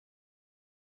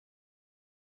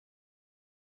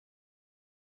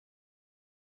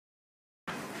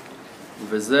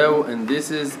וזהו, and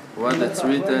this is what it's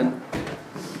written,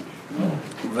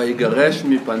 ויגרש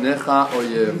מפניך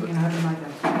אויב.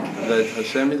 That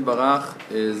Hashem Yitbarach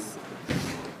is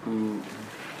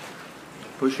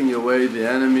pushing away the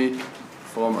enemy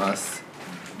from us.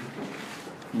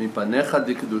 מפניך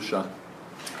דקדושה.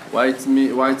 Why it's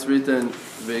written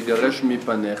ויגרש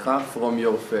מפניך, from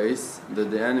your face, that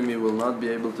the enemy will not be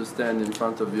able to stand in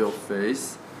front of your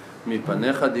face.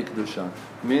 מפניך דקדושה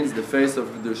means the face of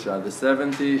Kedusha, the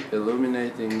 70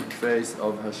 illuminating face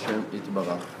of Hashem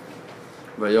Yitbarach.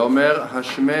 ויאמר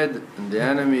השמד, and the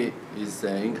enemy is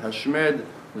saying השמד,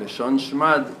 לשון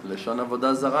שמד, לשון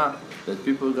עבודה זרה, that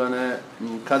people are gonna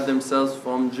cut themselves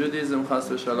from Judaism, chas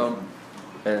v'shalom,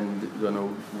 and gonna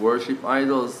worship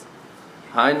idols.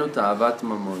 היינו תאוות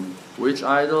ממון. Which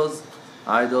idols?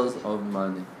 Idols of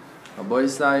money. Rabbi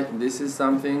Isai, this is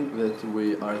something that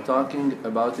we are talking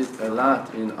about it a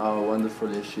lot in our wonderful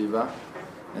yeshiva,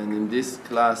 and in this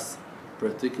class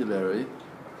particularly,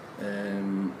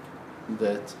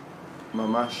 that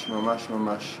mamash,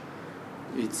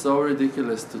 it's so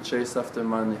ridiculous to chase after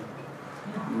money.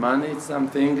 Money is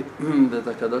something that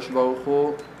HaKadosh Baruch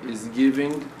Hu is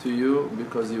giving to you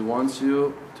because He wants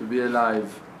you to be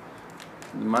alive.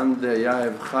 The one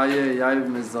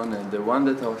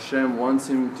that Hashem wants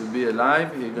him to be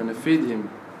alive, He's going to feed him.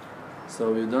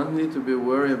 So you don't need to be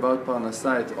worried about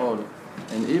parnasah at all.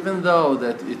 And even though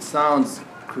that it sounds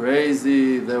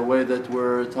crazy, the way that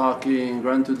we're talking,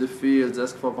 run to the fields,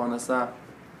 ask for parnasah,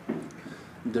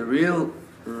 the real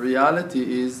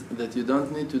reality is that you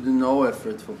don't need to do no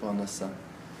effort for parnasah.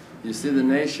 You see the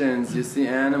nations, you see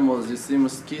animals, you see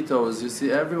mosquitoes, you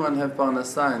see everyone have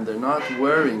parnasah and they're not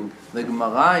worrying. The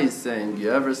Gemara is saying,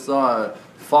 you ever saw a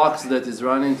fox that is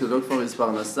running to look for his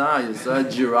parnasah? You saw a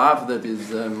giraffe that is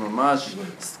mamash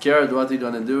scared what he's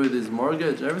going to do with his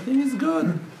mortgage? Everything is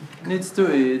good. Needs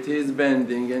to eat, he's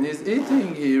bending and he's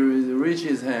eating. He reaches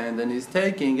his hand and he's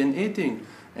taking and eating.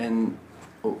 And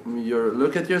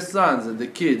look at your sons, the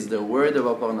kids, they're worried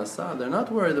about parnasah. They're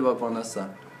not worried about parnasah,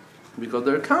 because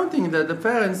they're counting that the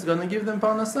parents are going to give them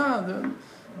parnasah.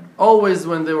 Always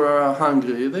when they were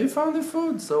hungry, they found the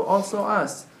food. So also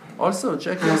us. Also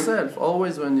check yourself.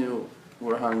 Always when you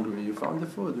were hungry, you found the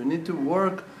food. We need to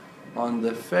work on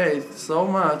the faith so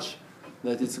much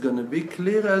that it's going to be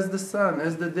clear as the sun,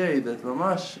 as the day, that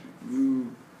mamash,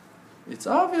 it's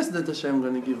obvious that Hashem is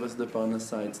going to give us the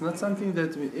parnasah. It's not something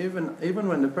that we, even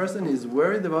when the person is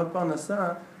worried about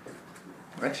parnasah,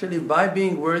 actually, by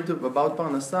being worried about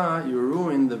parnasah, you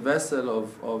ruin the vessel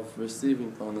of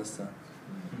receiving parnasah.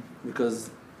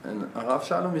 Because, and Rav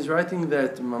Shalom is writing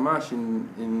that, mamash,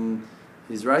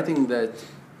 he's writing that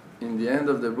in the end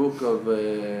of the book of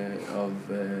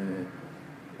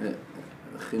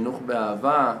Chinuch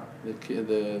Be'ahava,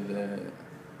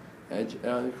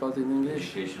 how do you call it in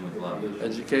English? Education with love.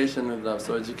 Education with love.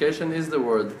 So education is the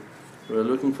word. We're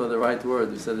looking for the right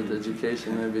word. We said that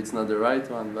education, maybe it's not the right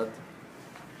one, but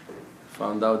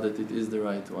found out that it is the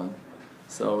right one.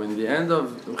 So in the end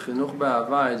of Chinuch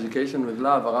Be'ahava, education with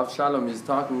love, Rav Shalom is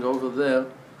talking over there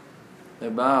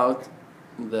about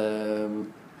the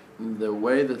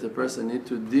way that a person needs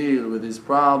to deal with his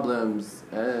problems,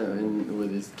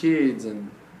 with his kids,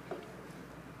 and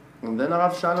then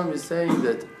Rav Shalom is saying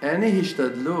that any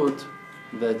hishtadlut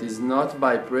that is not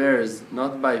by prayers,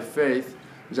 not by faith,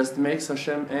 just makes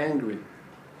Hashem angry.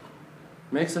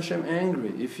 Makes Hashem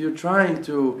angry. If you're trying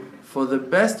to, for the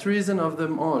best reason of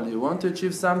them all, you want to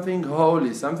achieve something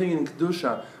holy, something in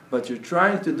Kedusha, but you're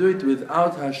trying to do it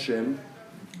without Hashem,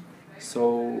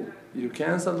 so you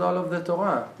cancelled all of the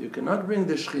Torah. You cannot bring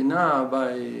the Shekhinah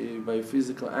by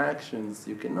physical actions.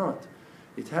 You cannot.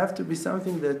 It has to be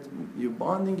something that you're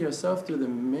bonding yourself to the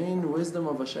main wisdom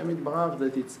of Hashem Yitbarach,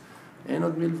 that it's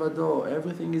Enod Milvado,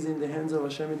 everything is in the hands of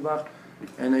Hashem Yitbarach.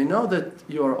 And I know that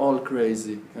you are all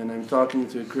crazy, and I'm talking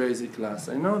to a crazy class.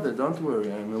 I know that, don't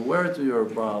worry, I'm aware to your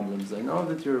problems. I know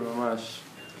that you're mamash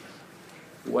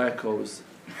wackos.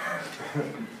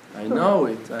 I know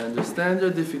it, I understand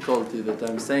your difficulty, that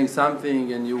I'm saying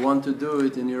something and you want to do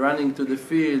it, and you're running to the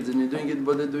fields, and you're doing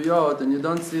Hitbodedut, and you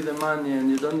don't see the money, and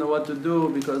you don't know what to do,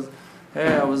 because,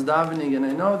 hey, I was davening, and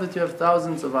I know that you have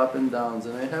thousands of up and downs,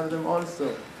 and I have them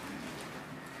also.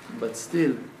 But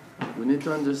still, we need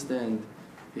to understand,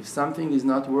 if something is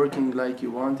not working like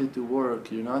you want it to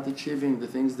work, you're not achieving the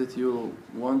things that you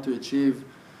want to achieve,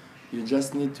 you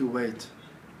just need to wait.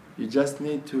 You just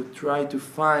need to try to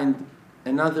find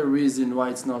another reason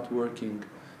why it's not working.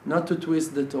 Not to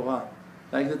twist the Torah.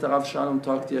 Like that Rav Shalom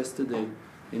talked yesterday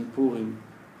in Purim.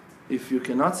 If you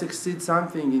cannot succeed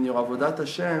something in your Avodat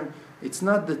Hashem, it's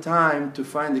not the time to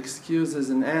find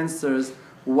excuses and answers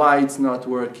why it's not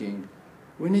working.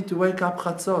 We need to wake up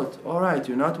chatzot. All right,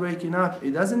 you're not waking up.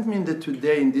 It doesn't mean that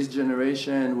today in this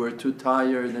generation we're too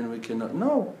tired and we cannot.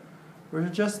 No, we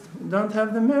just don't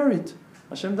have the merit.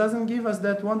 Hashem doesn't give us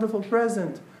that wonderful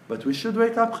present. But we should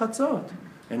wake up chatzot.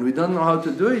 And we don't know how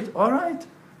to do it. All right,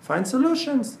 find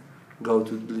solutions. Go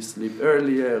to sleep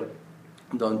earlier.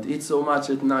 Don't eat so much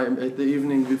at night, at the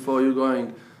evening before you're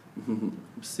going.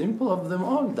 Simple of them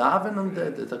all. Daven on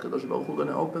that HaKadosh Baruch Hu going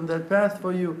to open that path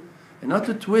for you. And not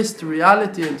to twist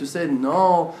reality and to say,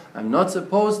 no, I'm not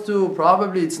supposed to,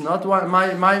 probably it's not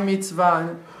my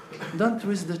mitzvah. Don't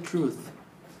twist the truth.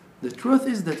 The truth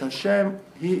is that Hashem,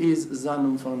 He is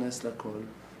Zanum Farnes Lakol.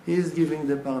 He is giving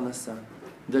the Parnasah.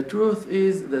 The truth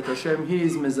is that Hashem, He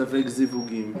is Mezavek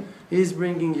Zivugim. He is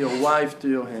bringing your wife to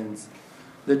your hands.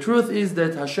 The truth is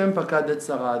that Hashem Pakad et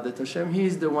Sarah, that Hashem, He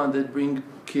is the one that brings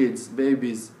kids,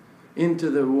 babies,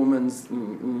 into the woman's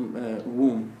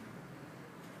womb.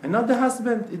 And not the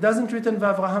husband. It doesn't written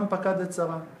V'Avraham Pakad et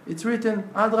Sarah. It's written,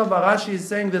 Adrabah, Rashi is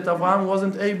saying that Avraham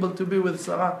wasn't able to be with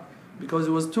Sarah because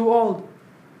he was too old.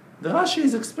 The Rashi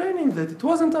is explaining that it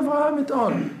wasn't Avraham at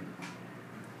all.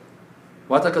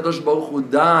 What HaKadosh Baruch Hu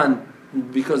done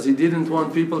because he didn't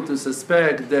want people to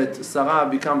suspect that Sarah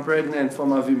became pregnant from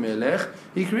Avimelech,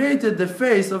 he created the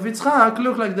face of Yitzchak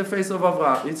look like the face of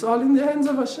Avraham. It's all in the hands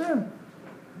of Hashem.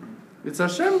 It's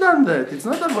Hashem done that. It's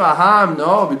not Avraham,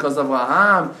 no, because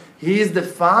Avraham, he is the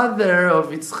father of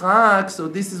Yitzchak, so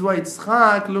this is why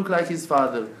Yitzchak look like his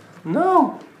father.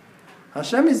 No.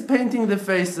 Hashem is painting the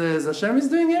faces. Hashem is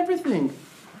doing everything.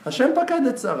 Hashem pakad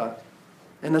et Sarah.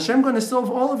 And Hashem going to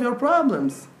solve all of your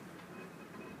problems.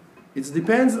 It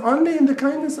depends only in the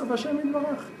kindness of Hashem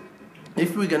Yitbarach.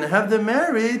 If we're going to have the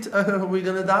merit, we're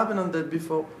going to daven on that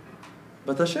before.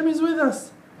 But Hashem is with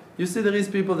us. You see, there is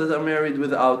people that are married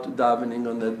without davening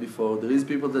on that before. There is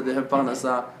people that they have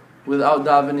parnasah without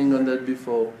davening on that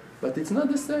before. But it's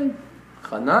not the same.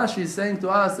 Chana, she's saying to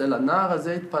us, El anar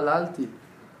hazeh palalti.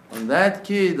 On that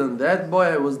kid, on that boy,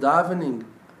 I was davening.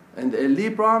 And Eli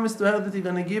promised to her that he's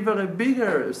going to give her a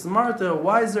bigger, smarter,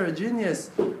 wiser,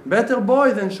 genius, better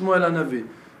boy than Shmuel HaNavi.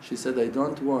 She said, I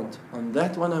don't want. On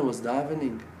that one I was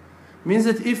davening. Means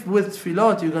that if with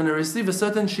tefillot you're going to receive a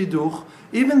certain shidduch,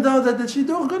 even though that the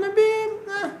shidduch is going to be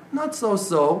not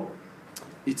so,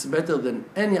 it's better than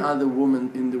any other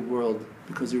woman in the world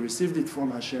because you received it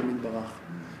from Hashem Yitbarach.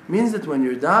 Means that when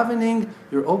you're davening,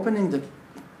 you're opening the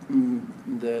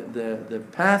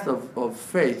path of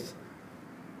faith.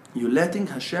 You're letting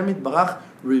Hashem Yitbarach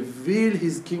reveal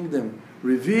His kingdom,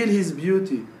 reveal His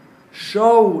beauty,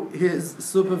 show His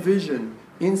supervision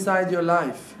inside your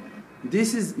life.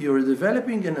 This is, you're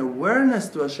developing an awareness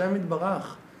to Hashem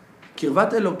Yitbarach.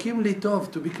 Kirvat Elokim li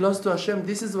tov, to be close to Hashem,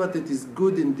 this is what it is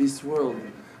good in this world.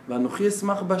 V'anochi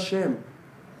esmach b'Hashem.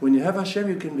 When you have Hashem,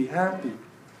 you can be happy.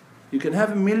 You can have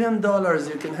 $1 million,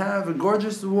 you can have a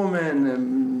gorgeous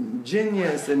woman,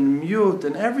 genius and mute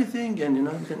and everything, and you're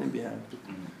not going to be happy.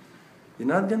 You're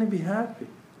not going to be happy.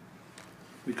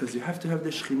 Because you have to have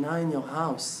the Shekhinah in your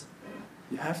house.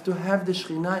 You have to have the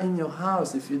Shekhinah in your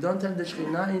house. If you don't have the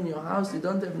Shekhinah in your house, you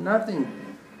don't have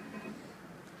nothing.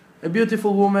 A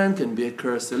beautiful woman can be a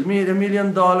curse. $1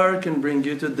 million can bring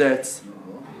you to debts.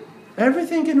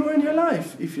 Everything can ruin your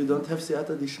life if you don't have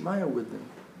Siyata Dishmaya with them.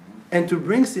 And to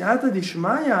bring Siyata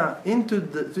Dishmaya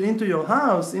into your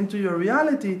house, into your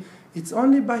reality, it's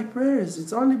only by prayers.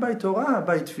 It's only by Torah,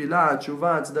 by Tfilah,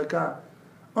 Tshuva, Tzedakah.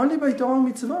 Only by Torah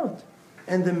mitzvot.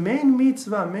 And the main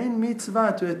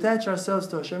mitzvah to attach ourselves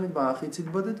to Hashem Yitbarach, it's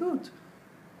Hitbodedut.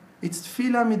 It's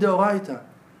Tfilah midoraita.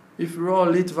 If we're all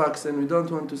Litvaks and we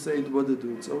don't want to say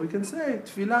Hitbodedut, so we can say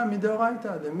Tfilah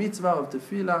midoraita, the mitzvah of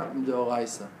Tfilah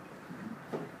midoraisa.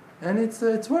 And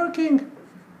it's working.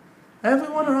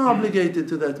 Everyone are obligated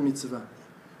to that mitzvah.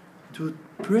 To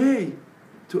pray,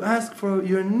 to ask for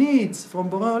your needs from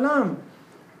Borei Olam.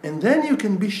 And then you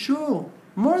can be sure,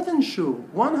 more than sure,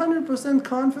 100%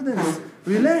 confidence.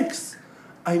 Relax.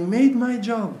 I made my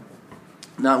job.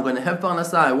 Now I'm going to have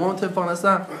parnasah. I won't have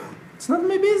parnasah. It's not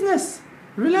my business.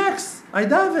 Relax. I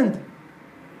davened.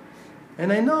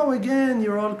 And I know, again,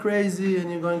 you're all crazy and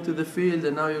you're going to the field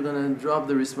and now you're going to drop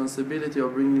the responsibility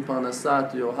of bringing parnasah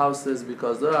to your houses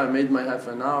because, I made my half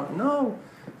an hour. No.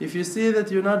 If you see that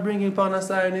you're not bringing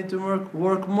parnasah, you need to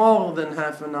work more than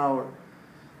half an hour.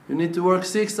 You need to work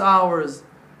 6 hours.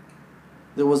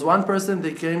 There was one person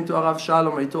that came to Arav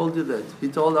Shalom, I told you that. He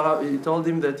told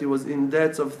him that he was in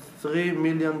debts of $3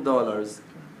 million.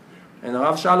 And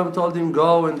Arav Shalom told him,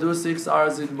 go and do 6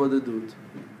 hours Hitbodedut.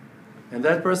 And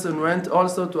that person went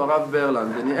also to Arav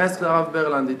Berland. And he asked Arav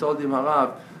Berland, he told him,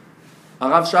 Arav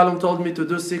Shalom told me to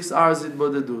do 6 hours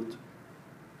Hitbodedut.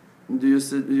 Do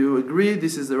you agree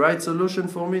this is the right solution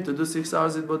for me to do 6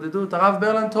 hours Hitbodedut? Rav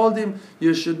Berlan told him,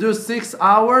 you should do 6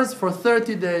 hours for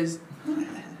 30 days.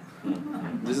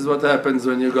 This is what happens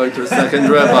when you go to a second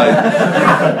rabbi.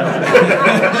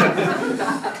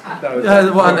 You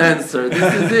had one answer.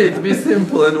 This is it. Be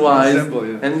simple and wise,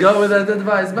 and go with that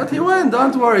advice. But he went.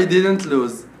 Don't worry. He didn't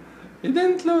lose. He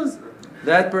didn't lose.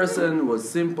 That person was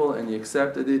simple and he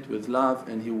accepted it with love,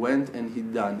 and he went and he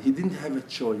done. He didn't have a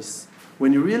choice.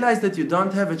 When you realize that you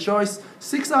don't have a choice,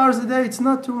 6 hours a day, it's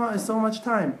not so much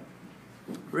time.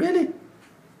 Really?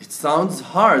 It sounds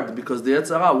hard because the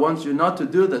Yetzer Hara wants you not to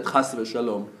do that, chas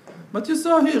v'shalom. But you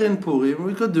saw here in Purim,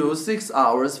 we could do 6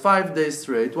 hours, 5 days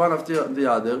straight, one after the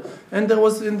other, and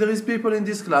there is people in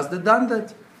this class that done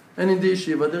that. And in the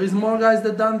yeshiva, there is more guys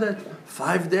that done that.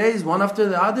 5 days, one after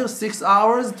the other, 6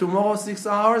 hours, tomorrow 6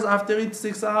 hours, after it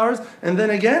 6 hours, and then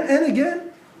again and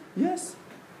again. Yes,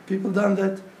 people done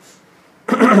that.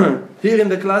 Here in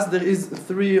the class, there is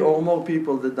 3 or more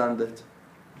people that done that.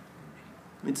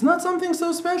 It's not something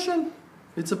so special.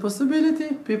 It's a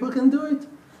possibility. People can do it.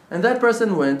 And that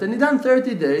person went and he done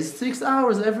 30 days, 6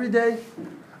 hours every day.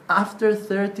 After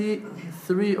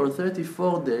 33 or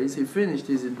 34 days, he finished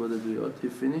his Hitbodedut. He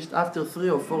finished. After 3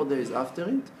 or 4 days after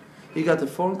it, he got a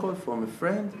phone call from a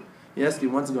friend. He asked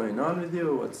him, what's going on with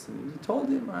you? He told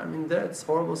him, I'm in debt, it's a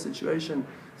horrible situation,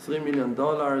 $3 million.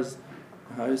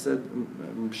 How you said,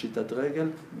 pshitat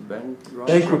regel,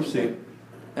 bankruptcy.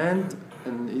 And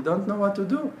he don't know what to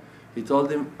do. He told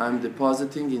him, I'm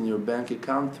depositing in your bank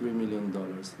account $3 million.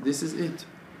 This is it.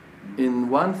 In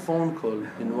one phone call,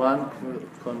 in one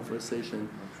conversation.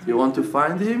 You want to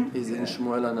find him? He's in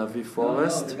Shmuel HaNavi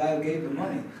forest. No, the guy who gave the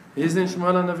money. He's in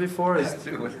Shmuel HaNavi forest.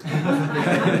 I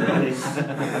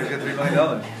get $3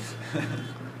 million.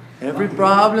 Every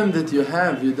problem that you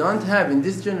have, you don't have. In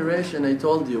this generation, I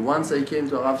told you, once I came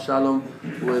to Rav Shalom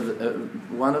with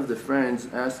one of the friends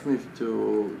asked me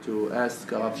to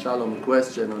ask Rav Shalom a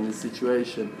question on his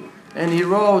situation. And he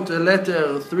wrote a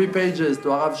letter, 3 pages to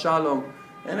Rav Shalom.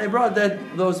 And I brought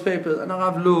those papers, and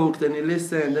Rav looked, and he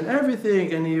listened, and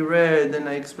everything, and he read, and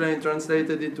I explained,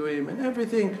 translated it to him, and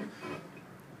everything.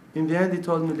 In the end, he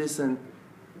told me, listen,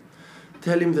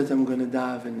 tell him that I'm going to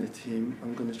daven at him,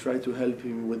 I'm going to try to help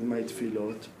him with my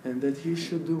tefillot, and that he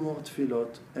should do more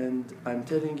tefillot. And I'm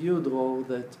telling you, Dror,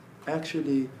 that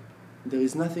actually there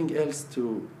is nothing else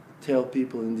to tell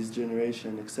people in this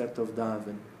generation except of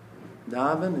daven.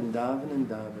 Daven and daven and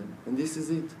daven. And this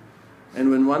is it. And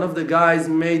when one of the guys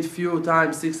made few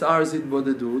times 6 hours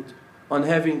Hitbodedut on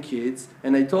having kids,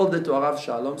 and I told that to Rav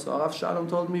Shalom, so Rav Shalom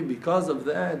told me because of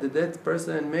that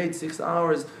person made 6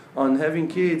 hours on having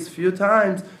kids few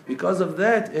times because of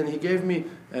that, and he gave me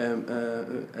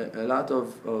a lot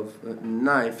of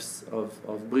knives of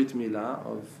Brit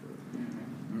Milah,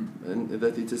 and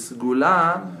that it is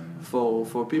gula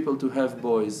for people to have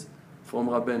boys. From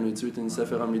Rabbeinu, it's written in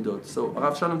Sefer Hamidot. So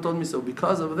Rav Shalom told me, so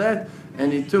because of that,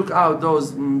 and he took out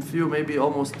those few, maybe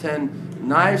almost 10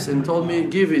 knives, and told me,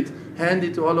 give it, hand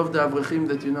it to all of the Avrechim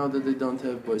that you know that they don't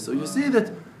have boys. So you see that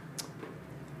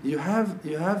you have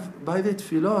by the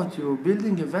tefillot, you're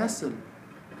building a vessel.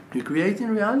 You're creating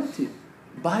reality.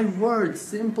 By words,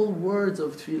 simple words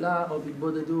of tefillah, of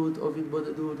Hitbodedut, of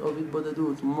Hitbodedut, of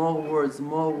Hitbodedut, more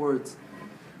words.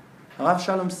 Rav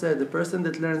Shalom said, the person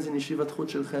that learns in Yeshivat Chut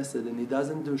Shel Chesed and he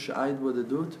doesn't do Sha'ai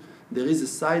Hitbodedut, there is a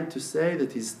side to say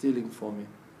that he's stealing from me.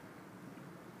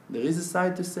 There is a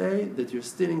side to say that you're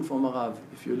stealing from a Rav.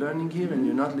 If you're learning here and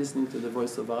you're not listening to the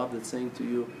voice of a Rav that's saying to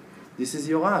you, this is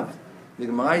your Rav. The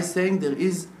Gemara is saying there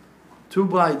is 2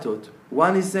 braitot.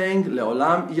 One is saying,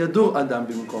 Le'olam yadur adam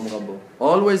b'mkom rabo.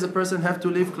 Always a person have to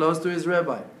live close to his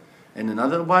rabbi. And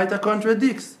another braita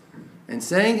contradicts. And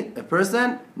saying a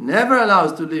person never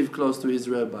allows to live close to his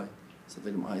rabbi. So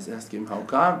the Gemara is asking, how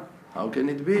come? How can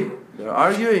it be? They're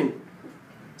arguing.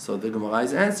 So the Gemara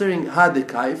is answering, Hade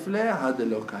kaifle, hade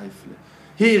lo kaifle.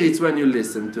 Here it's when you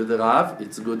listen to the Rav,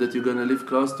 it's good that you're going to live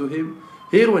close to him.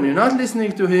 Here when you're not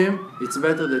listening to him, it's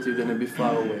better that you're going to be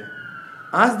far away.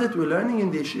 As that we're learning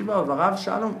in the yeshiva of Rav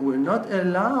Shalom, we're not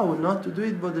allowed not to do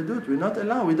Hitbodedut. We're not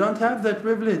allowed. We don't have that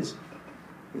privilege.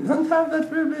 We don't have that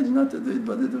privilege not to do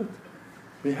Hitbodedut.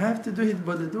 We have to do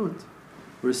Hitbodedut.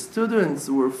 We're students,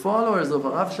 we're followers of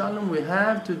Rav Shalom. We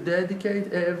have to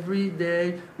dedicate every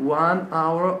day 1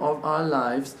 hour of our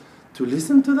lives to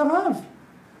listen to the Rav.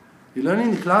 You learn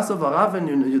in the class of a Rav and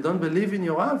you don't believe in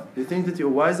your Rav. You think that you're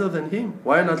wiser than him.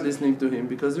 Why are you not listening to him?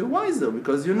 Because you're wiser,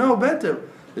 because you know better.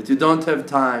 That you don't have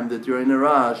time, that you're in a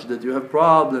rush, that you have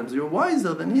problems. You're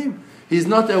wiser than him. He's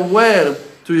not aware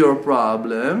to your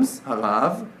problems,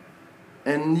 Harav,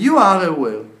 and you are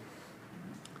aware.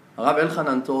 Rav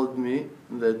Elchanan told me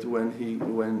that when he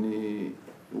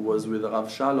was with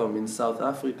Rav Shalom in South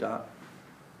Africa,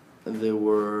 they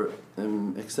were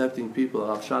accepting people.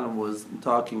 Rav Shalom was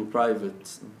talking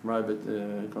private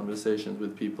conversations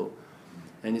with people.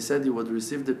 And he said he would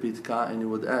receive the pitka and he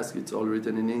would ask, it's all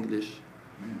written in English.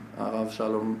 Rav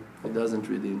Shalom, he doesn't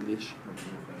read English.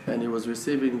 And he was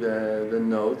receiving the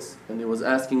notes and he was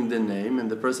asking the name, and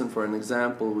the person, for an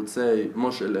example, would say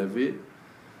Moshe Levi.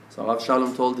 So Rav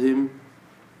Shalom told him,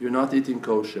 you're not eating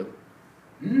kosher.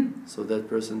 So that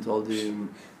person told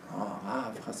him, oh,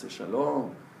 Rav, chas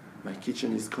v'shalom, my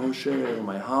kitchen is kosher,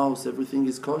 my house, everything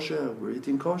is kosher, we're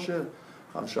eating kosher.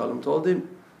 Rav Shalom told him,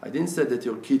 I didn't say that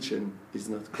your kitchen is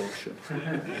not kosher.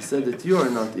 I said that you are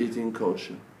not eating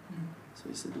kosher. So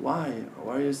he said, why?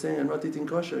 Why are you saying I'm not eating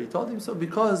kosher? He told him, so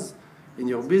because in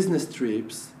your business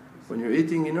trips, when you're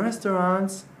eating in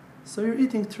restaurants, so you're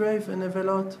eating treif and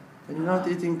nevelot, and you're not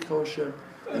eating kosher.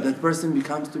 And that person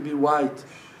becomes to be white.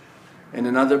 And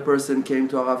another person came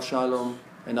to Rav Shalom,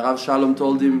 and Rav Shalom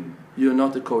told him, you're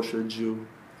not a kosher Jew.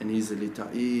 And he's a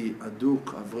litai, aduk,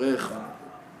 avrech,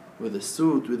 with a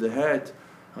suit, with a hat.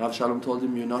 Rav Shalom told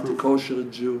him, you're not a kosher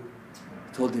Jew.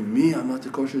 He told him, me, I'm not a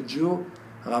kosher Jew?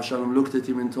 Rav Shalom looked at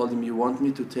him and told him, you want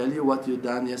me to tell you what you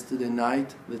done yesterday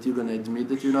night, that you're going to admit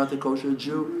that you're not a kosher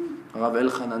Jew? Rav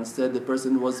Elchanan said the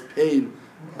person was pale,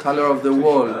 color of the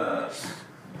wall.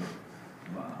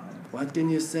 What can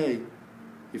you say?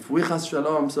 If we chas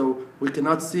shalom, so we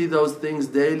cannot see those things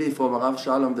daily from Rav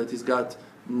Shalom that he's got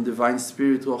divine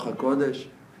spirit, Ruach HaKodesh,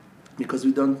 because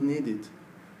we don't need it.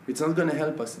 It's not going to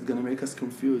help us, it's going to make us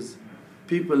confused.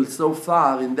 People so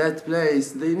far in that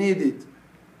place, they need it.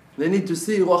 They need to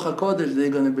see Ruach HaKodesh, they're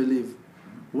going to believe.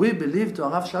 We believe to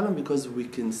Rav Shalom because we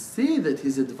can see that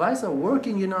his advice are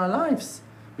working in our lives.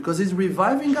 Because he's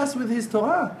reviving us with his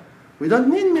Torah. We don't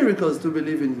need miracles to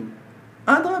believe in him.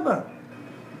 Adrabah.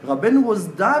 Rabbeinu was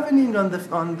davening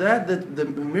on that the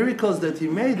miracles that he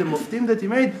made, the muftim that he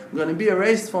made, are going to be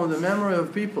erased from the memory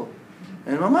of people.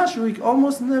 And mamash, we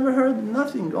almost never heard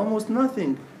almost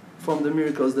nothing from the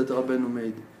miracles that Rabbeinu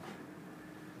made.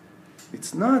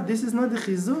 This is not the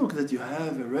chizuk that you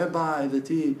have a rabbi that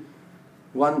he...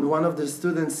 One of the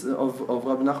students of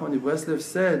Rabbi Nachman of Breslev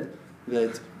said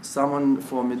that someone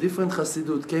from a different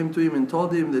Chassidut came to him and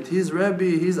told him that his Rebbe,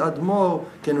 his Admor,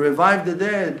 can revive the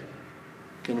dead,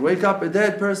 can wake up a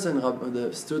dead person.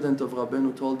 The student of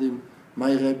Rabbeinu told him,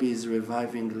 my Rebbe is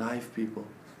reviving live people.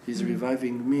 He's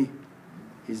reviving me.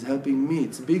 He's helping me.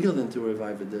 It's bigger than to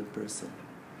revive a dead person.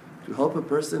 To help a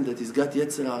person that has got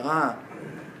Yetzer Hara,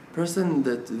 person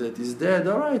that is dead,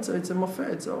 all right, so it's a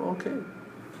mofet, so okay.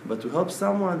 But to help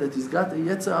someone that has got a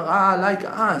Yetzer Hara like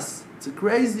us, it's a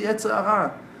crazy Yetzer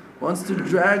Hara, wants to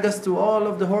drag us to all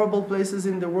of the horrible places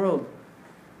in the world.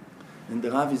 And the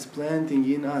Rav is planting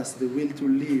in us the will to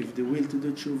live, the will to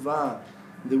do tshuva,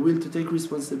 the will to take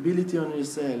responsibility on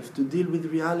yourself, to deal with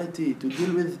reality, to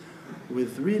deal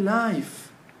with real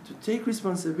life, to take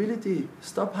responsibility,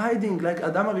 stop hiding like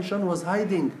Adam HaRishon was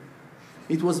hiding.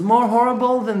 It was more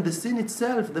horrible than the sin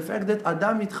itself. The fact that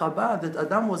Adam itchaba, that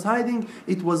Adam was hiding,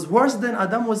 it was worse than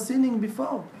Adam was sinning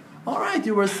before. All right,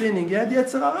 you were sinning, you had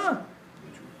Yetzer Hara.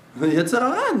 Yetzer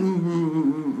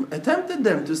Hara attempted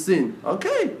them to sin.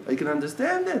 Okay, I can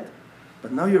understand that.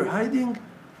 But now you're hiding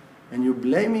and you're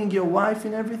blaming your wife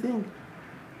in everything.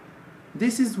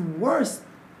 This is worse.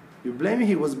 He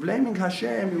was blaming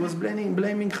Hashem, he was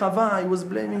blaming Chava, he was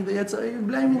blaming the Yetzer Hara, he was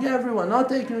blaming everyone, not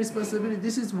taking responsibility.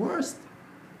 This is worse.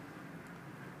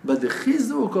 But the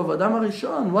chizuk of Adam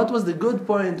HaRishon, what was the good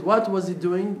point? What was he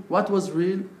doing? What was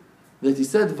real? That he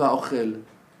said, Va'ochel.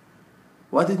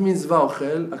 What it means,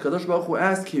 Va'ochel? HaKadosh Baruch Hu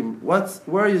asked him,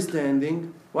 where are you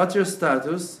standing? What's your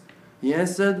status? He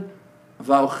answered,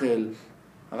 Va'ochel.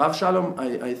 Rav Shalom,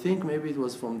 I think maybe it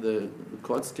was from the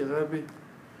Kotzke Rebbe.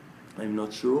 I'm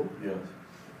not sure. Yes.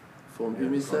 From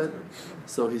him he said.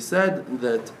 So he said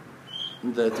that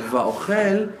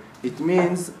Va'ochel, it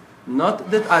means not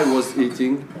that I was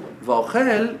eating.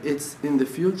 Va'ochel, it's in the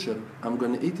future. I'm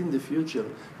going to eat in the future.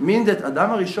 Mean that Adam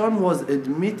HaRishon was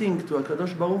admitting to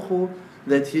HaKadosh Baruch Hu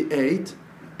that he ate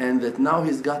and that now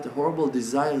he's got a horrible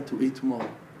desire to eat more.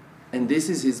 And this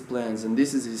is his plans and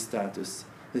this is his status,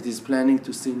 that he's planning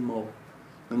to sin more.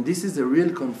 And this is a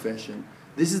real confession.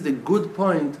 This is the good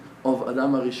point of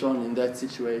Adam HaRishon in that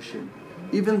situation.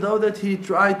 Even though that he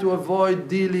tried to avoid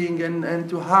dealing and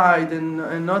to hide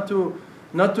and not to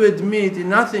admit in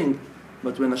nothing.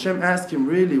 But when Hashem asked him,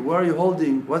 really, where are you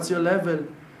holding? What's your level?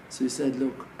 So he said,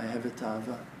 look, I have a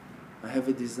ta'ava. I have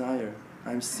a desire.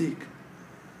 I'm sick.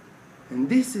 And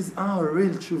this is our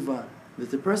real tshuva.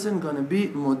 That the person going to be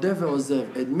modeh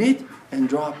ve'ozev, admit and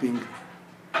dropping.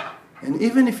 And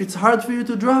even if it's hard for you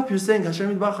to drop, you're saying,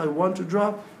 Hashem Yitbarach, I want to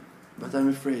drop, but I'm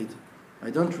afraid. I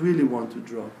don't really want to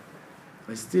drop.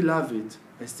 I still love it.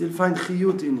 I still find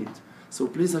chiyut in it. So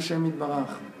please, Hashem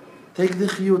Yitbarach, take the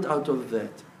chiyut out of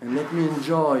that and let me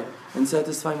enjoy and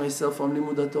satisfy myself from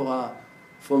limud Torah,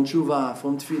 from tshuva,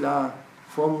 from tefillah,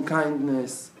 from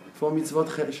kindness, from mitzvot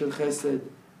shel chesed.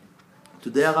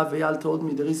 Today, Rav Eyal told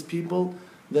me there is people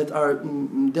that are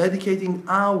dedicating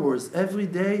hours every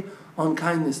day on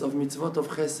kindness of mitzvot of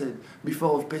chesed,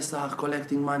 before of Pesach,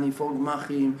 collecting money for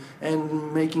gmachim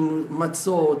and making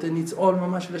matzot, and it's all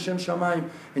mamash l'shem shamayim.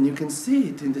 And you can see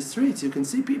it in the streets. You can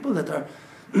see people that are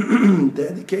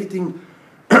dedicating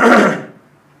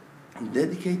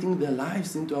their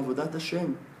lives into avodat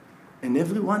Hashem. And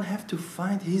everyone have to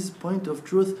find his point of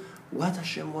truth. What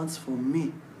Hashem wants from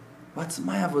me? What's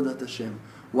my avodat Hashem?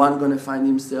 One going to find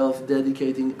himself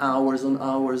dedicating hours on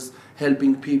hours,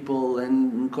 helping people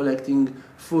and collecting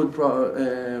food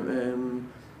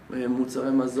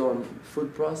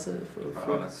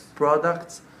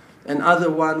products. Another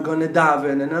one going to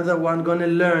daven. Another one going to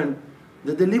learn.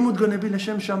 The limud going to be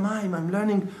l'shem shamayim. I'm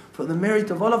learning for the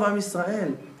merit of all of Am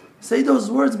Yisrael. Say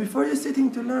those words before you're sitting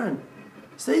to learn.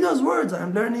 Say those words.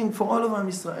 I'm learning for all of Am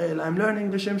Yisrael. I'm learning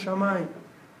l'shem shamayim.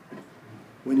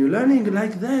 When you're learning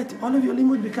like that, all of your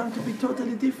limud become to be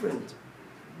totally different.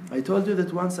 I told you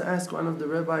that once I asked one of the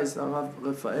rabbis, Rav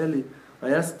Rafaeli,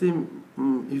 I asked him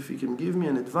if he can give me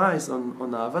an advice on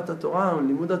Ahavat Torah, on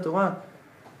limud Torah,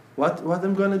 what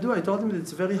I'm going to do. I told him that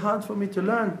it's very hard for me to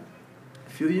learn. A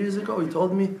few years ago, he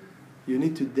told me, you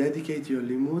need to dedicate your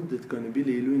limud that's going to be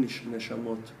le'ilui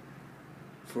neshamot.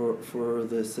 For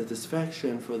the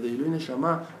satisfaction, for the ilui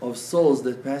neshama of souls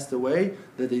that passed away,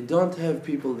 that they don't have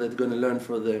people that are going to learn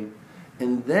for them.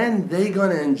 And then they're going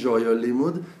to enjoy your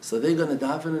limud, so they're going to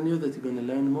daven on you that you're going to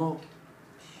learn more.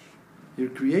 You're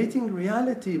creating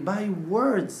reality by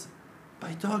words,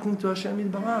 by talking to Hashem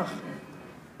Yitbarach.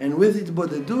 And with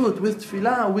Hitbodedut, with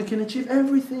tefillah, we can achieve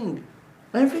everything.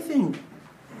 Everything.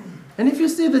 And if you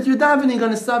see that you're davening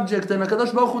on a subject and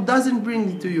HaKadosh Baruch Hu doesn't bring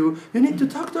it to you, you need to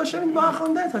talk to Hashem Yitbarach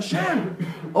on that. Hashem,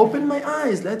 open my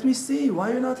eyes, let me see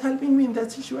why you're not helping me in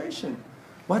that situation.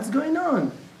 What's going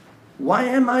on? Why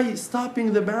am I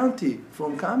stopping the bounty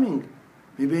from coming?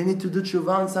 Maybe I need to do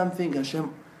tshuva on something.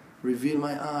 Hashem, reveal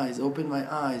my eyes, open my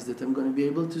eyes, that I'm going to be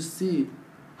able to see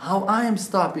how I am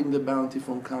stopping the bounty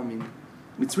from coming.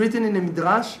 It's written in a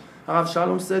midrash. Rav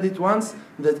Shalom said it once,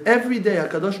 that every day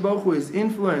HaKadosh Baruch Hu is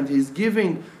influent, He's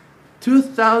giving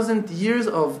 2,000 years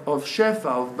of shefa,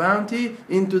 of bounty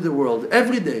into the world,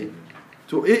 every day,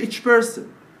 to each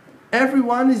person.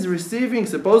 Everyone is receiving,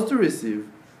 supposed to receive.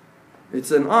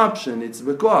 It's an option, it's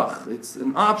bekoach, it's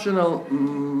an optional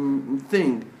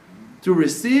thing, to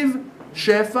receive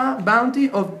shefa, bounty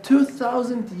of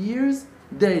 2,000 years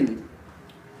daily.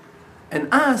 And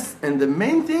us, and the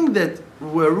main thing that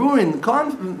will ruin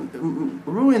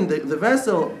the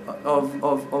vessel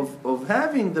of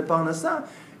having the parnasah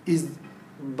is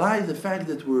by the fact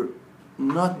that we're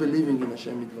not believing in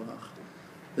Hashem Yitbarach,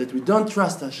 that we don't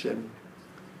trust Hashem.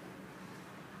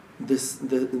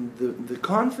 The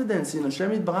confidence in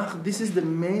Hashem Yitbarach, this is the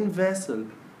main vessel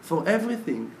for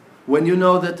everything. When you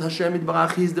know that Hashem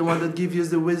Yitbarach is the one that gives you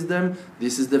the wisdom,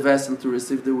 this is the vessel to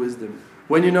receive the wisdom.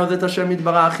 When you know that Hashem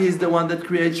Yitbarach is the one that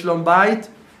creates Shalom Bayit,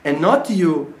 and not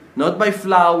you, not by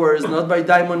flowers, not by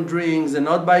diamond rings, and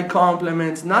not by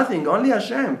compliments, nothing, only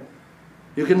Hashem.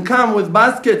 You can come with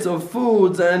baskets of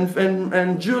foods and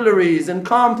jewelries and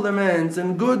compliments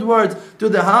and good words to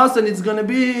the house, and it's going to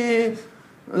be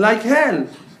like hell.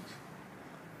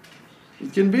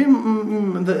 It can be,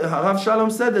 the Rav Shalom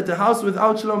said that a house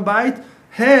without Shalom Bayit,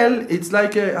 hell, it's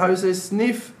like a,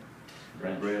 sniff.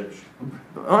 Branch.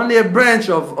 Only a branch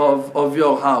of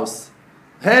your house.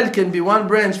 Hell can be one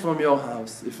branch from your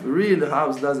house. If a real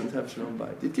house doesn't have Shalom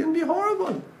Bayit, it can be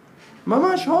horrible.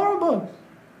 Mamash horrible.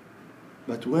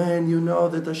 But when you know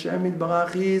that Hashem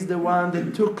Yitbarach is the one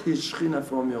that took His Shechina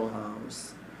from your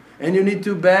house, and you need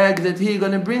to beg that He's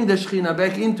going to bring the Shechina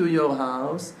back into your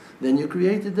house, then you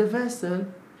created the vessel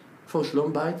for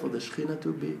Shalom Bayit, for the Shechina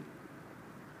to be.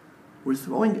 We're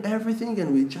throwing everything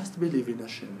and we just believe in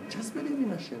Hashem. Just believe in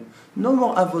Hashem. No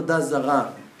more avodah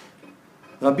zarah.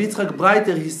 Rabbi Yitzchak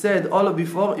Breiter, he said,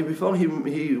 before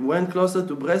he went closer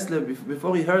to Breslev,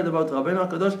 before he heard about Rabbeinu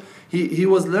HaKadosh, he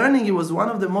was learning, he was one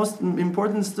of the most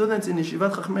important students in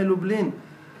Yeshivat Chachmei Lublin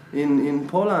in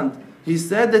Poland. He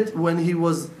said that when he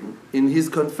was in his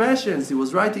confessions, he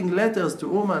was writing letters to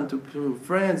Uman, to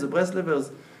friends, the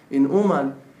Breslevers in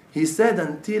Uman. He said,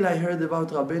 until I heard about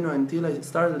Rabbeinu, until I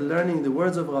started learning the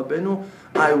words of Rabbeinu,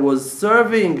 I was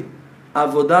serving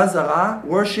avodah zarah,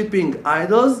 worshipping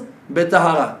idols,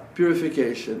 Betahara,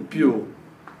 purification, pure.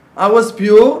 I was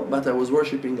pure, but I was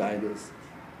worshipping idols.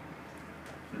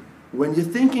 When you're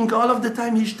thinking all of the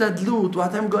time, Hishtadlut,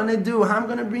 what I'm going to do, how I'm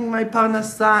going to bring my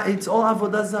parnasa, it's all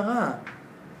avodah zarah.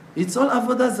 It's all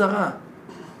avodah zarah.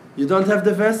 You don't have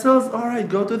the vessels? All right,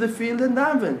 go to the field and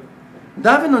daven.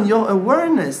 Daven on your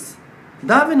awareness.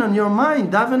 Daven on your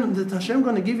mind. Daven that Hashem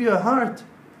going to give you a heart.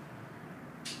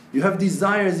 You have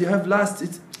desires, you have lusts.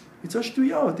 It's a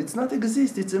shtuyot. It's not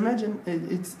exist. It's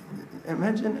imaginations.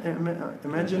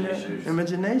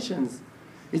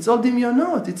 It's all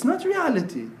dimyonot. It's not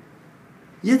reality.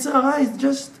 Yetzer hara is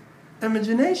just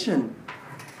imagination.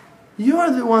 You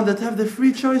are the one that have the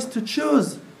free choice to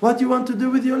choose what you want to do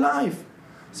with your life.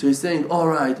 So he's saying, all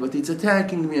right, but it's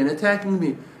attacking me and attacking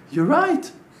me. You're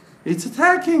right. It's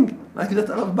attacking. Like that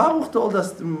Rav Baruch told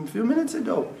us a few minutes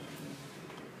ago.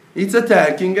 It's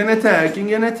attacking and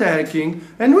attacking and attacking.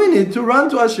 And we need to run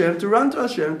to Hashem, to run to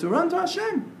Hashem, to run to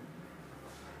Hashem.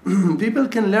 People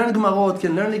can learn Gemarot,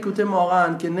 can learn Likutei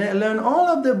Moharan, can learn all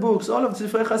of the books, all of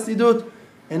Sifrei Chassidut,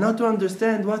 and not to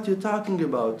understand what you're talking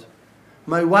about.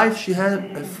 My wife, she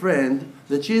had a friend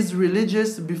that she is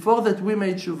religious before that we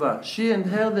made tshuva. She and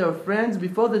her, they are friends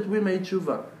before that we made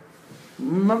tshuva.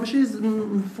 She's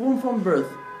from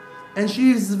birth. And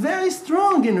she is very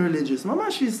strong in religious.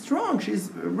 Mama, she's strong. She's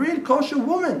a real kosher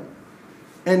woman.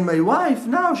 And my wife,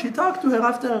 now, she talked to her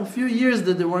after a few years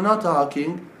that they were not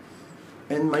talking.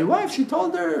 And my wife, she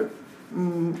told her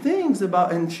things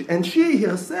about, and she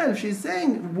herself, she's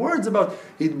saying words about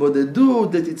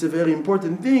Hitbodedut, that it's a very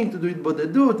important thing to do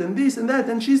Hitbodedut, and this and that,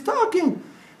 and she's talking.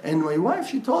 And my wife,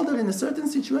 she told her in a certain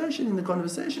situation, in the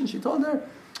conversation, she told her,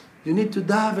 you need to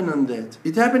daven on that.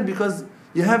 It happened because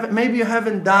maybe you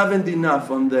haven't davened enough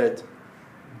on that.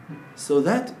 So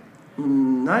that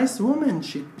nice woman,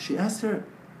 she asked her,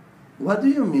 what do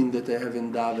you mean that I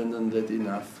haven't davened on that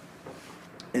enough?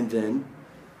 And then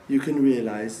you can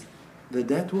realize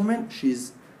that woman, she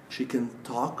can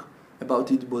talk about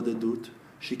Hitbodedut.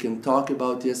 She can talk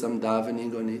about, yes, I'm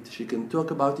davening on it. She can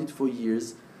talk about it for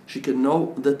years. She can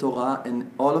know the Torah and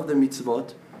all of the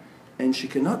mitzvot. And she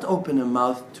cannot open her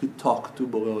mouth to talk to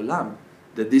Borei Olam,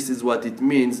 that this is what it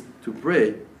means to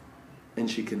pray. And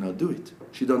she cannot do it.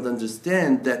 She don't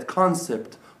understand that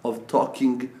concept of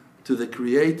talking to the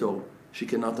Creator. She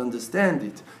cannot understand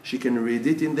it. She can read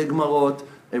it in the Gemarot.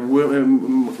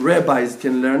 Rabbis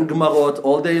can learn Gemarot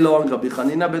all day long, Rabbi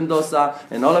Chanina ben Dosa,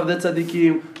 and all of the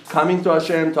tzaddikim coming to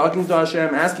Hashem, talking to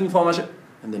Hashem, asking for Hashem,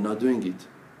 and they're not doing it.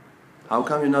 How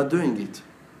come you're not doing it?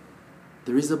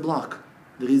 There is a block.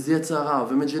 There is Yetzer hara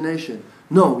of imagination.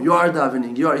 No, you are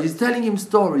davening. He's telling him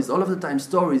stories, all of the time,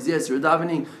 stories. Yes, you're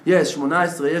davening. Yes, 18,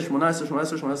 yes,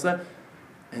 18.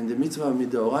 And the mitzvah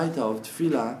midoraita of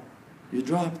tefillah, you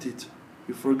dropped it.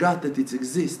 You forgot that it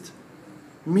exists.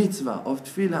 Mitzvah of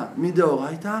tefillah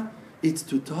midoraita, it's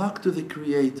to talk to the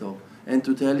Creator and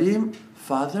to tell Him,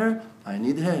 Father, I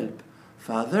need help.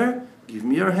 Father, give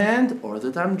me your hand or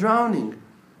that I'm drowning.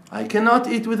 I cannot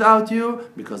eat without you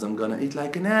because I'm going to eat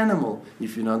like an animal.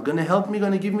 If you're not going to help me,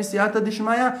 going to give me siyata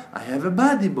dishmaya, I have a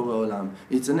body, Borei Olam.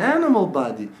 It's an animal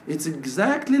body. It's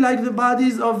exactly like the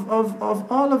bodies of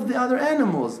all of the other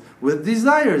animals with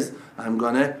desires. I'm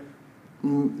going to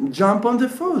jump on the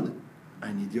food.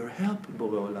 I need your help,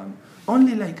 Borei Olam.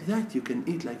 Only like that you can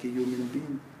eat like a human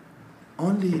being.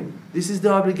 Only. This is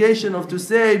the obligation of to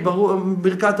say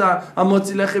Birkat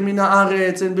HaMotzi Lechem Min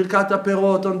Haaretz and Birkat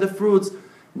HaPerot on the fruits.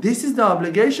 This is the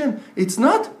obligation. It's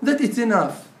not that it's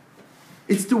enough.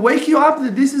 It's to wake you up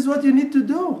that this is what you need to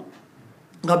do.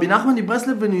 Rabbi Nachman of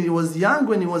Breslev, when he was young,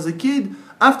 when he was a kid,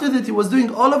 after that he was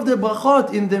doing all of the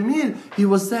brachot in the meal, he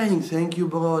was saying, thank you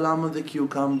Borei Olam on the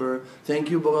cucumber, thank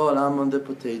you Borei Olam on the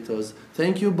potatoes,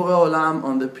 thank you Borei Olam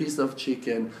on the piece of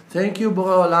chicken, thank you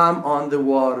Borei Olam on the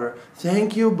water,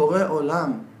 thank you Borei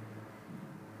Olam.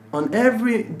 On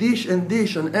every dish,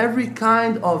 on every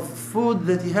kind of food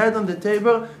that he had on the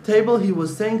table, he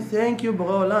was saying, thank you,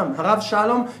 Borei Olam. Harav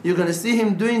Shalom, you're going to see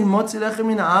him doing Motzi Lechem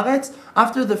Min Haaretz.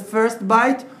 After the first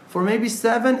bite, for maybe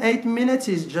 7-8 minutes,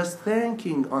 he's just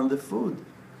thanking on the food.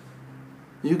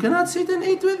 You cannot sit and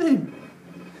eat with him.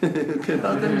 You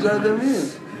cannot enjoy the meal.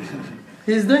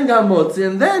 He's doing Motzi,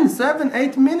 and then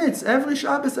 7-8 minutes, every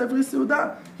Shabbos, every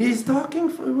Seudah, he's talking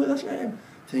with Hashem.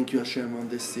 Thank you, Hashem, on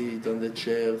the seat, on the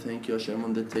chair. Thank you, Hashem,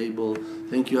 on the table.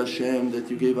 Thank you, Hashem, that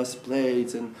you gave us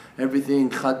plates and everything.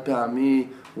 Chad pe'ami,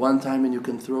 one time and you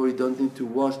can throw it. Don't need to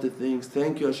wash the things.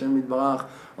 Thank you, Hashem, Yitbarach,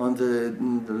 on the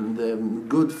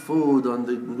good food, on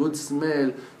the good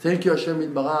smell. Thank you, Hashem,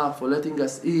 Yitbarach, for letting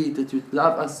us eat, that you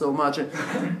love us so much.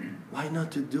 Why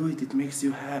not to do it? It makes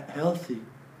you healthy.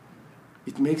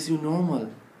 It makes you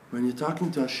normal. When you're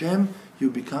talking to Hashem, you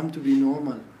become to be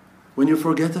normal. When you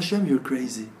forget Hashem, you're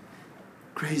crazy.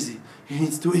 Crazy. He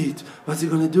needs to eat. What's he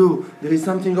going to do? There is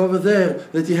something over there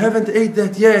that he haven't ate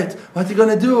that yet. What's he going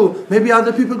to do? Maybe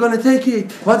other people are going to take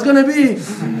it. What's going to be?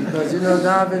 Because you're not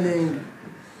davening.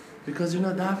 Because you're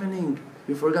not davening.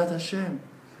 You forgot Hashem.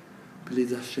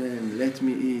 Please Hashem, let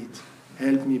me eat.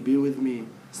 Help me, be with me.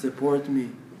 Support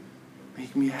me.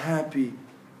 Make me happy.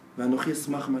 V'anochi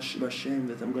esmach b'Hashem,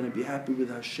 that I'm going to be happy with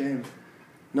Hashem.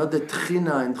 Not that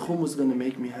Tchina and Chummus is going to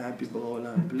make me happy,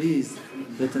 B'olam. Please,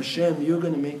 that Hashem, you're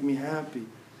going to make me happy.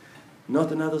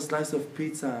 Not another slice of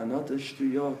pizza, not a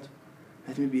shtuyot.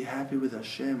 Let me be happy with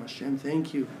Hashem. Hashem,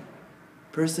 thank you.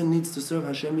 Person needs to serve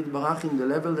Hashem Yitbarach in the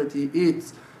level that he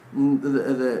eats the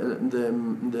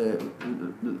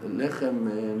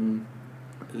lechem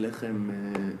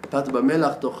pat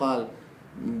b'melach tochal,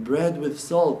 bread with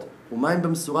salt, umayim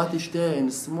b'msurat tishteh, in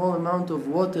a small amount of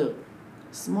water.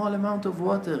 Small amount of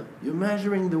water. You're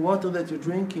measuring the water that you're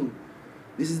drinking.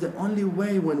 This is the only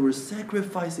way when we're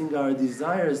sacrificing our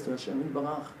desires to Hashem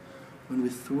Yitbarach, when we're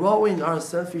throwing our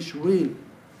selfish will,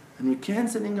 and we're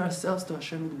canceling ourselves to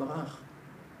Hashem Yitbarach.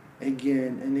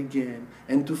 Again and again,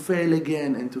 and to fail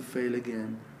again and to fail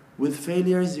again. With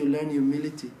failures, you learn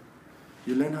humility.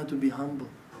 You learn how to be humble.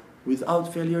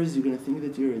 Without failures, you're going to think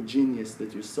that you're a genius,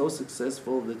 that you're so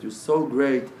successful, that you're so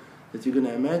great, that you're going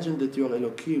to imagine that you're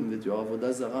Elokim, that you're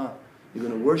Avodah Zarah. You're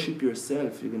going to worship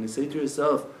yourself. You're going to say to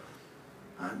yourself,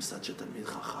 I'm such a Talmid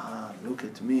Chacham, look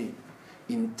at me.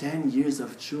 In 10 years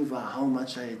of tshuva, how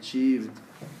much I achieved.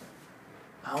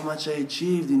 How much I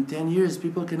achieved in 10 years.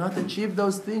 People cannot achieve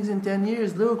those things in 10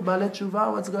 years. Look, Baalei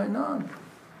Tshuva, what's going on?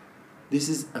 This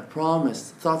is a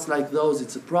promise. Thoughts like those,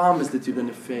 it's a promise that you're going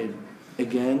to fail.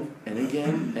 Again, and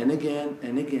again, and again,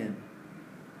 and again.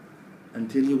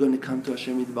 Until you're going to come to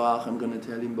Hashem Yitbarach, I'm going to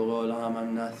tell him, Borei Olam,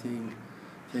 I'm nothing.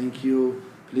 Thank you.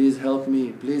 Please help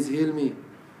me. Please heal me.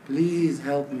 Please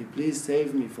help me. Please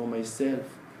save me from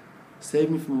myself.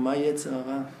 Save me from my Yetzer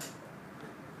Hara.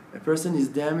 A person is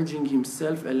damaging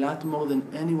himself a lot more than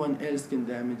anyone else can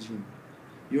damage him.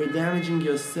 You're damaging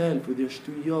yourself with your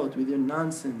shtuyot, with your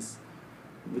nonsense,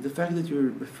 with the fact that you're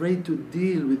afraid to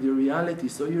deal with your reality.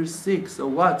 So you're sick, so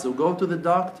what? So go to the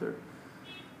doctor.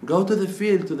 Go to the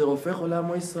field, to the Rofech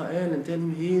Olam Israel, and tell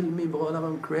him, heal me, Borei Olam,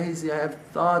 I'm crazy, I have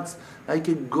thoughts like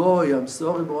a goy, I'm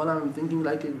sorry, Borei Olam, I'm thinking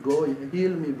like a goy,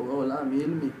 heal me, Borei Olam, heal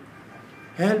me.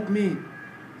 Help me,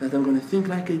 that I'm going to think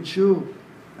like a Jew.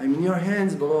 I'm in your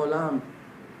hands, Borei Olam.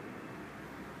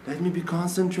 Let me be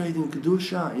concentrating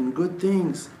Kedusha, in good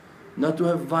things. Not to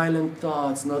have violent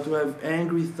thoughts, not to have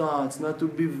angry thoughts, not to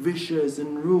be vicious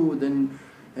and rude and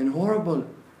horrible.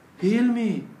 Heal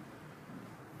me.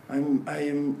 I'm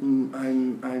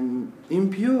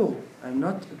impure. I'm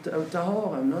not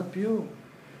tahor. I'm not pure.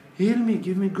 Heal me.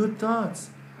 Give me good thoughts.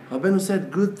 Rabbeinu said,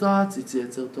 good thoughts, it's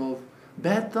Yetzer Tov.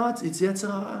 Bad thoughts, it's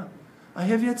Yetzer Hara. I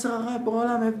have Yetzer Hara, Borei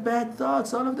Olam, I have bad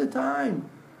thoughts all of the time.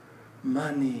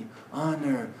 Money,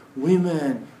 honor,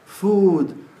 women,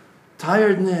 food,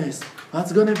 tiredness,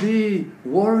 what's going to be,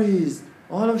 worries,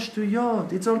 all of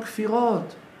shtuyot, it's all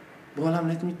kfirot. Borei Olam,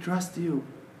 let me trust you.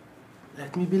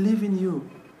 Let me believe in you.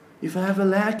 If I have a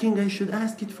lacking, I should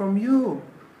ask it from you.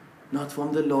 Not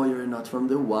from the lawyer, not from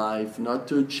the wife, not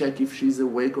to check if she's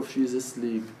awake or if she's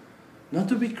asleep. Not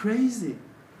to be crazy.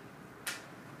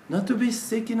 Not to be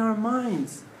sick in our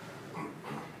minds.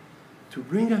 To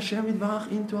bring Hashem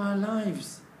Yitbarach into our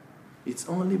lives. It's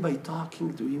only by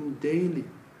talking to Him daily.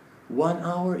 1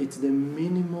 hour, it's the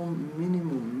minimum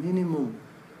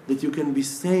that you can be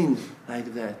sane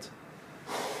like that.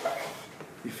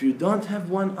 If you don't have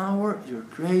 1 hour, you're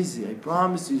crazy. I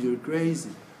promise you, you're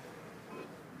crazy.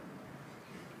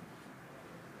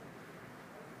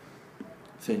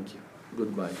 Thank you.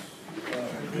 Goodbye.